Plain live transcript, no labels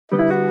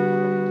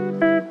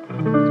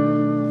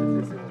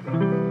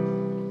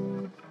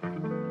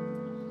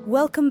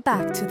Welcome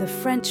back to the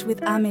French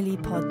with Amélie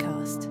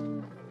podcast,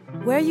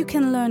 where you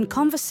can learn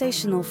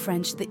conversational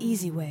French the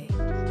easy way.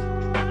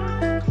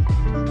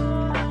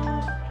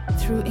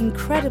 Through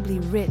incredibly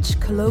rich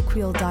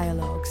colloquial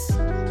dialogues,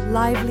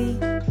 lively,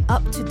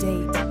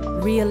 up-to-date,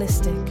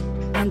 realistic,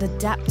 and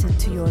adapted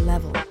to your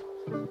level.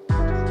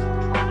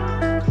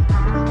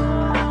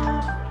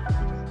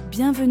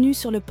 Bienvenue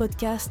sur le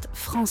podcast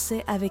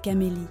Français avec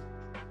Amélie,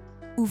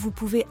 où vous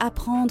pouvez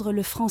apprendre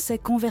le français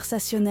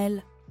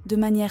conversationnel de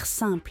manière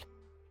simple,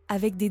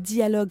 avec des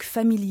dialogues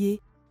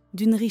familiers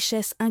d'une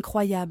richesse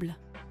incroyable.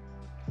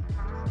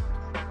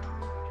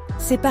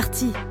 C'est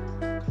parti!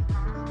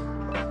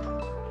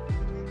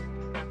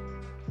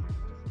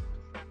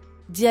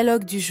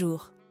 Dialogue du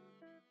jour.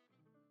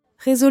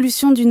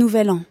 Résolutions du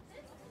Nouvel An.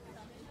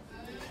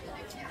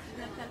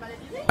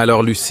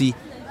 Alors Lucie,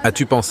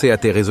 as-tu pensé à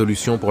tes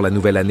résolutions pour la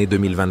nouvelle année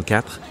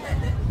 2024 ?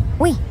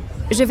 Oui,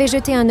 je vais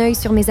jeter un œil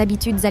sur mes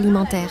habitudes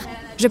alimentaires.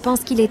 Je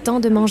pense qu'il est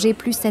temps de manger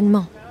plus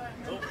sainement.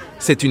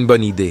 C'est une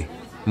bonne idée.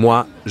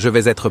 Moi, je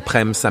vais être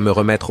prêt à me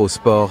remettre au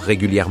sport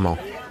régulièrement.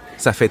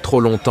 Ça fait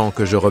trop longtemps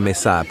que je remets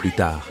ça à plus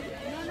tard.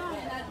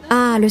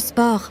 Ah, le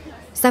sport,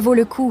 ça vaut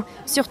le coup,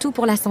 surtout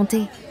pour la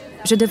santé.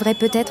 Je devrais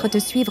peut-être te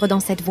suivre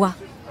dans cette voie.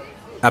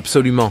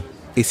 Absolument.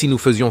 Et si nous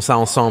faisions ça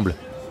ensemble,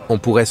 on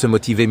pourrait se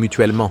motiver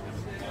mutuellement.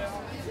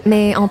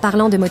 Mais en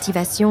parlant de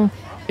motivation,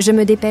 je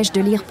me dépêche de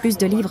lire plus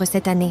de livres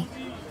cette année.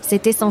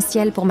 C'est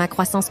essentiel pour ma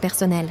croissance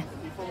personnelle.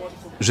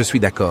 Je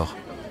suis d'accord.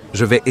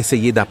 Je vais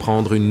essayer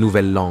d'apprendre une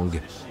nouvelle langue.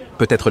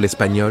 Peut-être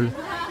l'espagnol ?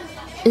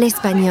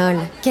 L'espagnol,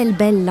 quelle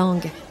belle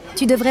langue.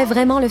 Tu devrais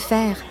vraiment le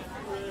faire.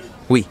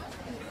 Oui.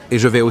 Et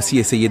je vais aussi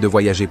essayer de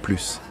voyager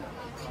plus.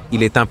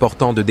 Il est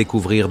important de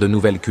découvrir de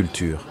nouvelles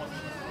cultures.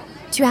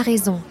 Tu as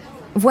raison.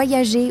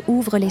 Voyager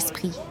ouvre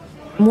l'esprit.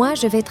 Moi,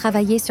 je vais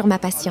travailler sur ma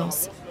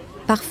patience.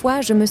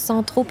 Parfois, je me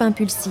sens trop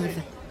impulsive.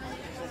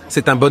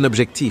 C'est un bon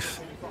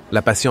objectif.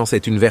 La patience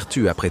est une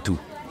vertu, après tout.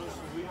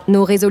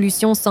 Nos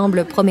résolutions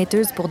semblent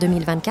prometteuses pour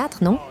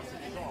 2024, non ?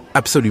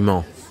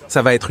 Absolument.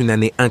 Ça va être une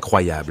année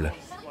incroyable.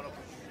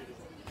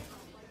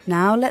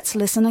 Now let's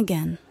listen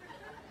again.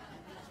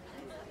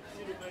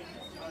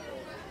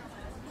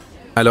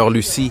 Alors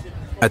Lucie,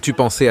 as-tu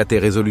pensé à tes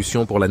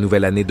résolutions pour la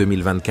nouvelle année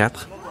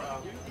 2024 ?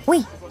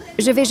 Oui,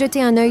 je vais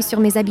jeter un œil sur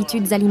mes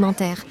habitudes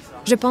alimentaires.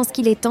 Je pense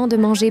qu'il est temps de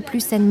manger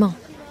plus sainement.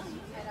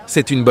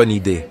 C'est une bonne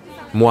idée.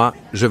 Moi,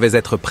 je vais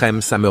être prêt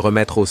à me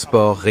remettre au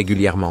sport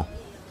régulièrement.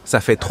 Ça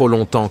fait trop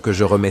longtemps que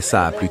je remets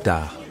ça à plus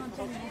tard.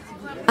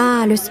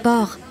 Ah, le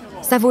sport,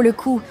 ça vaut le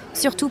coup,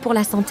 surtout pour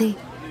la santé.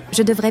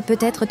 Je devrais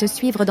peut-être te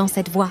suivre dans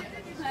cette voie.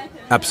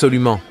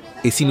 Absolument.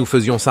 Et si nous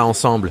faisions ça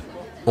ensemble,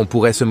 on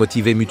pourrait se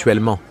motiver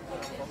mutuellement.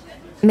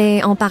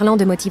 Mais en parlant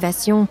de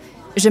motivation,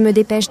 je me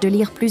dépêche de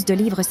lire plus de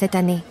livres cette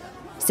année.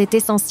 C'est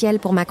essentiel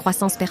pour ma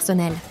croissance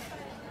personnelle.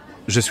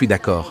 Je suis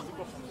d'accord.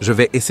 Je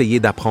vais essayer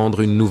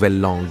d'apprendre une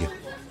nouvelle langue.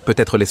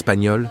 Peut-être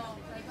l'espagnol ?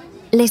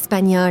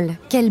 L'espagnol,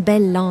 quelle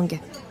belle langue.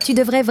 Tu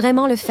devrais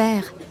vraiment le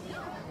faire.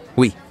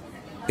 Oui.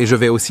 Et je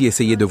vais aussi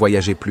essayer de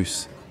voyager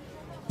plus.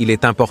 Il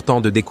est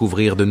important de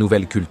découvrir de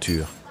nouvelles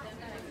cultures.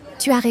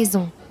 Tu as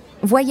raison.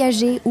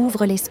 Voyager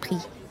ouvre l'esprit.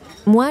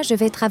 Moi, je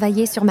vais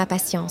travailler sur ma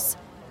patience.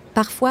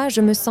 Parfois,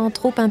 je me sens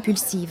trop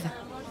impulsive.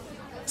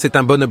 C'est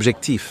un bon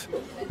objectif.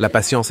 La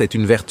patience est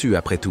une vertu,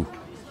 après tout.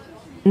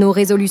 Nos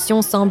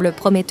résolutions semblent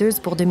prometteuses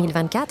pour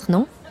 2024,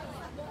 non ?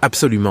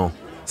 Absolument.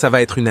 Ça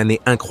va être une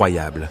année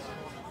incroyable.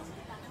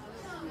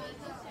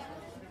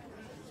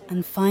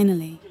 And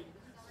finally,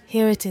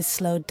 here it is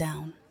slowed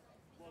down.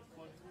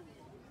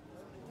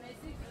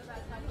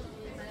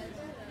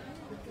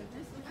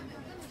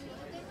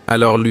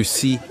 Alors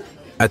Lucie,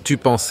 as-tu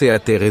pensé à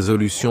tes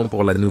résolutions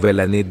pour la nouvelle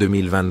année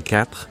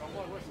 2024 ?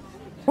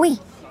 Oui,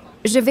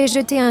 je vais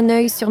jeter un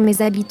œil sur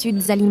mes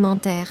habitudes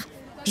alimentaires.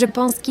 Je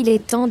pense qu'il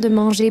est temps de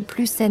manger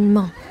plus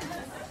sainement.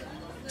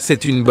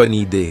 C'est une bonne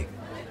idée.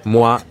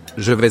 Moi,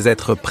 je vais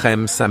être prêt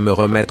à me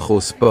remettre au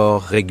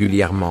sport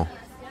régulièrement.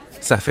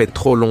 Ça fait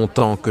trop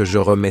longtemps que je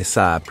remets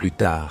ça à plus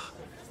tard.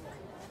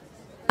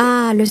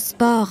 Ah, le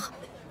sport,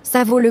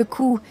 ça vaut le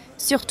coup,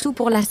 surtout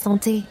pour la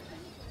santé.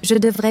 Je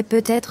devrais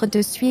peut-être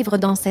te suivre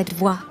dans cette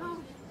voie.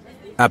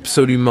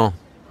 Absolument.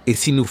 Et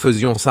si nous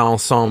faisions ça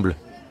ensemble,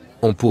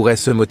 on pourrait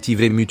se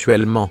motiver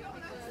mutuellement.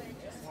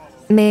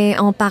 Mais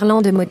en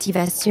parlant de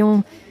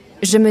motivation,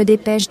 je me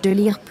dépêche de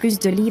lire plus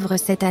de livres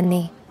cette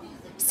année.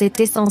 C'est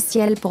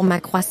essentiel pour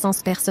ma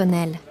croissance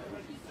personnelle.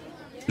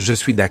 Je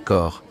suis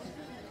d'accord.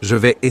 Je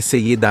vais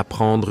essayer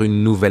d'apprendre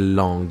une nouvelle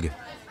langue.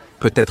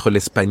 Peut-être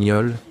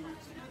l'espagnol ?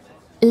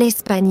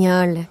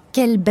 L'espagnol,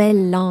 quelle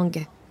belle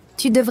langue.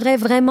 Tu devrais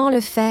vraiment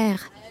le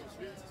faire.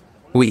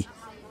 Oui.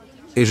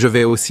 Et je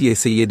vais aussi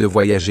essayer de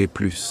voyager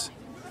plus.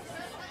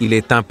 Il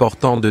est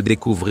important de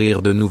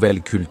découvrir de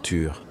nouvelles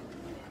cultures.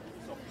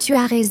 Tu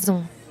as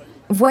raison.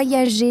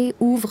 Voyager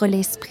ouvre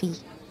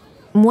l'esprit.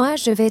 Moi,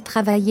 je vais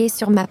travailler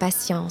sur ma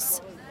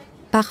patience.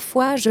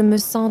 Parfois, je me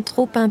sens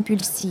trop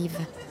impulsive.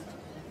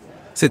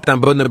 C'est un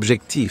bon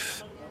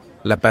objectif.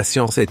 La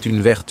patience est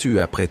une vertu,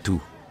 après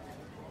tout.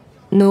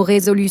 Nos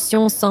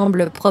résolutions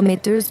semblent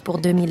prometteuses pour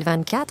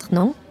 2024,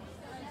 non?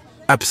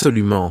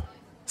 Absolument.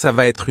 Ça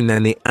va être une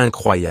année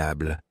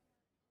incroyable.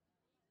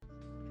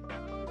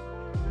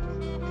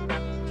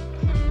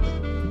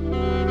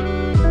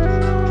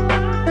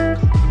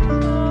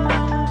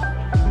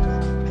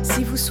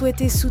 Si vous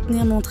souhaitez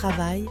soutenir mon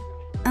travail,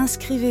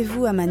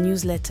 inscrivez-vous à ma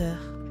newsletter.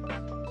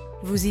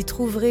 Vous y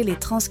trouverez les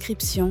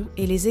transcriptions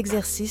et les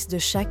exercices de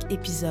chaque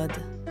épisode.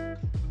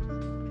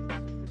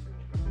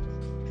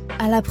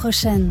 À la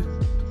prochaine!